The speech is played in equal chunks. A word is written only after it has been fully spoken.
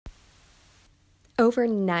Over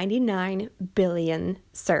 99 billion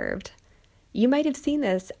served. You might have seen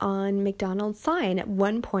this on McDonald's sign at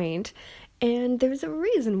one point, and there's a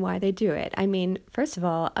reason why they do it. I mean, first of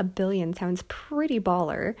all, a billion sounds pretty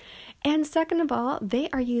baller. And second of all, they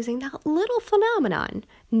are using that little phenomenon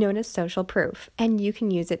known as social proof, and you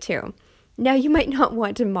can use it too. Now, you might not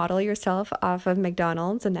want to model yourself off of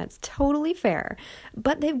McDonald's, and that's totally fair,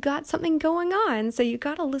 but they've got something going on, so you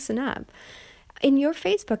gotta listen up. In your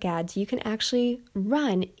Facebook ads, you can actually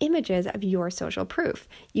run images of your social proof.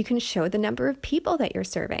 You can show the number of people that you're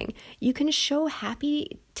serving. You can show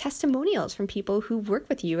happy testimonials from people who work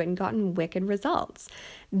with you and gotten wicked results.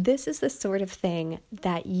 This is the sort of thing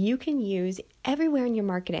that you can use everywhere in your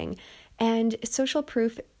marketing. And social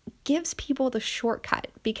proof gives people the shortcut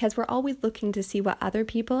because we're always looking to see what other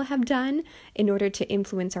people have done in order to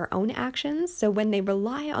influence our own actions. So when they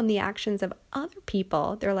rely on the actions of other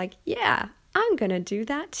people, they're like, yeah, I'm going to do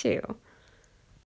that too.